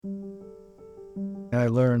I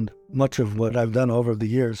learned much of what I've done over the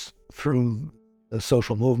years through the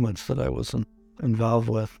social movements that I was involved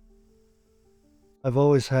with. I've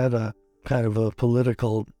always had a kind of a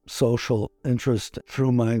political, social interest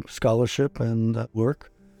through my scholarship and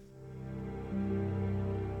work.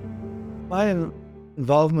 My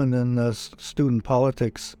involvement in student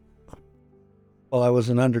politics while I was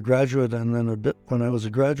an undergraduate and then a bit when I was a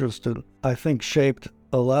graduate student, I think shaped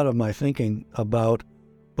a lot of my thinking about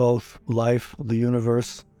both life, the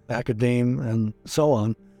universe, academia, and so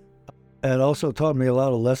on. And also taught me a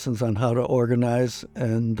lot of lessons on how to organize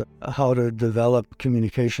and how to develop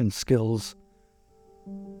communication skills.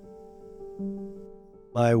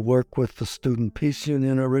 My work with the Student Peace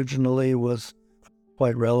Union originally was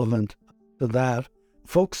quite relevant to that.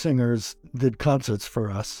 Folk singers did concerts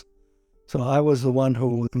for us. So I was the one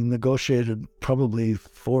who negotiated probably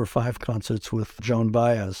 4 or 5 concerts with Joan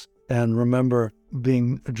Baez, and remember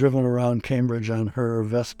being driven around Cambridge on her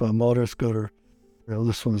Vespa motor scooter.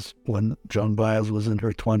 This was when Joan Baez was in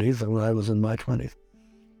her 20s and when I was in my 20s.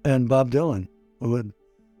 And Bob Dylan, who had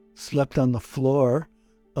slept on the floor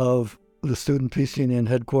of the Student Peace Union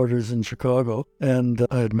headquarters in Chicago, and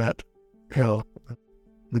I had met,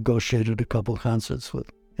 negotiated a couple concerts with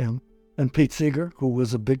him. And Pete Seeger, who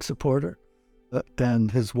was a big supporter,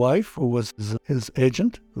 and his wife, who was his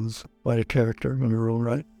agent, who's quite a character in her own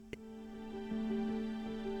right.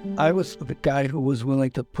 I was the guy who was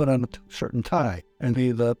willing to put on a shirt and tie and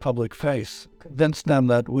be the public face, convinced them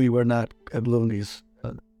that we were not loonies,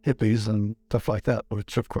 hippies and stuff like that,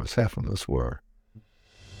 which of course half of us were.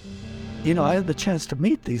 I had the chance to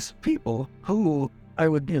meet these people who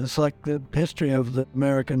it's like the history of the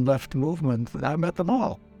American left movement. I met them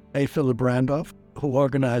all. A. Philip Randolph, who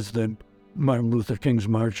organized the Martin Luther King's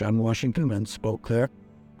March on Washington and spoke there,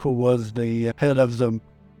 who was the head of the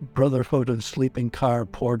Brotherhood of Sleeping Car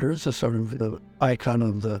Porters, a sort of the icon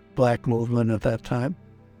of the black movement at that time.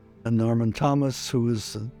 And Norman Thomas, who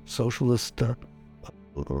was a socialist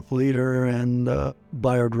leader, and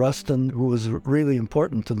Bayard Rustin, who was really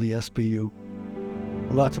important to the SBU.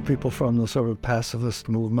 Lots of people from the sort of pacifist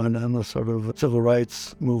movement and the sort of civil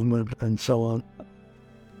rights movement and so on.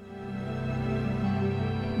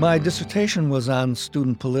 My dissertation was on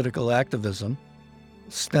student political activism,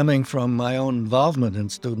 stemming from my own involvement in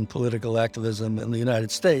student political activism in the United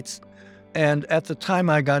States. And at the time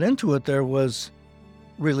I got into it, there was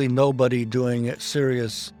really nobody doing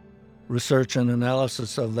serious research and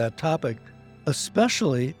analysis of that topic,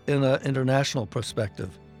 especially in an international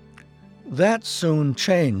perspective. That soon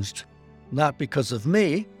changed, not because of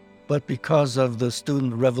me, but because of the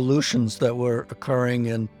student revolutions that were occurring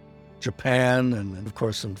in Japan and, of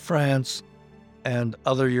course, in France and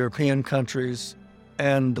other European countries.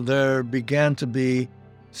 And there began to be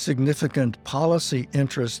significant policy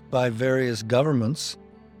interest by various governments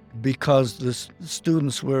because the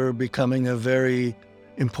students were becoming a very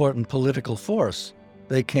important political force.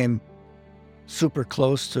 They came super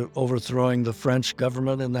close to overthrowing the French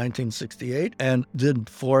government in 1968 and did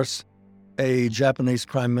force a Japanese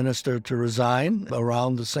prime minister to resign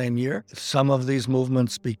around the same year. Some of these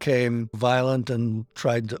movements became violent and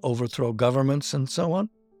tried to overthrow governments and so on.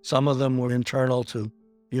 Some of them were internal to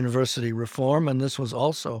university reform, and this was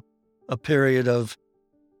also a period of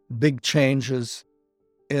big changes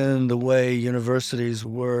in the way universities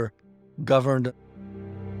were governed.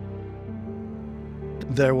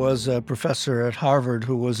 There was a professor at Harvard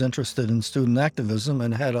who was interested in student activism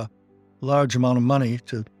and had a large amount of money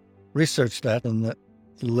to research that in the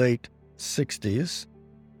late 60s,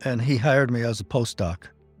 and he hired me as a postdoc.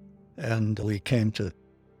 And we came to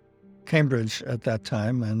Cambridge at that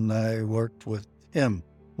time, and I worked with him.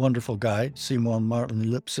 Wonderful guy, Simon Martin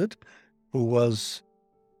Lipset, who was,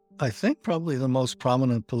 I think, probably the most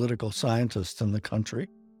prominent political scientist in the country.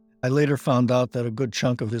 I later found out that a good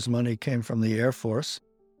chunk of his money came from the Air Force,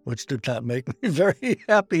 which did not make me very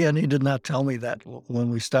happy, and he did not tell me that when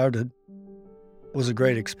we started. It was a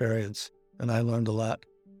great experience, and I learned a lot.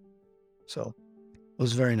 So it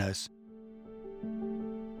was very nice.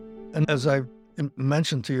 And as I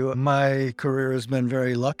mentioned to you, my career has been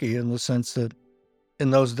very lucky in the sense that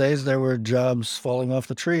in those days there were jobs falling off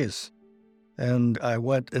the trees. And I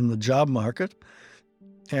went in the job market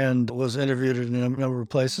and was interviewed in a number of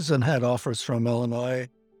places and had offers from Illinois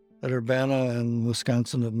at Urbana and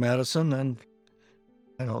Wisconsin at Madison. And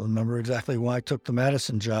I don't remember exactly why I took the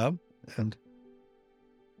Madison job, and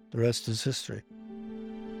the rest is history.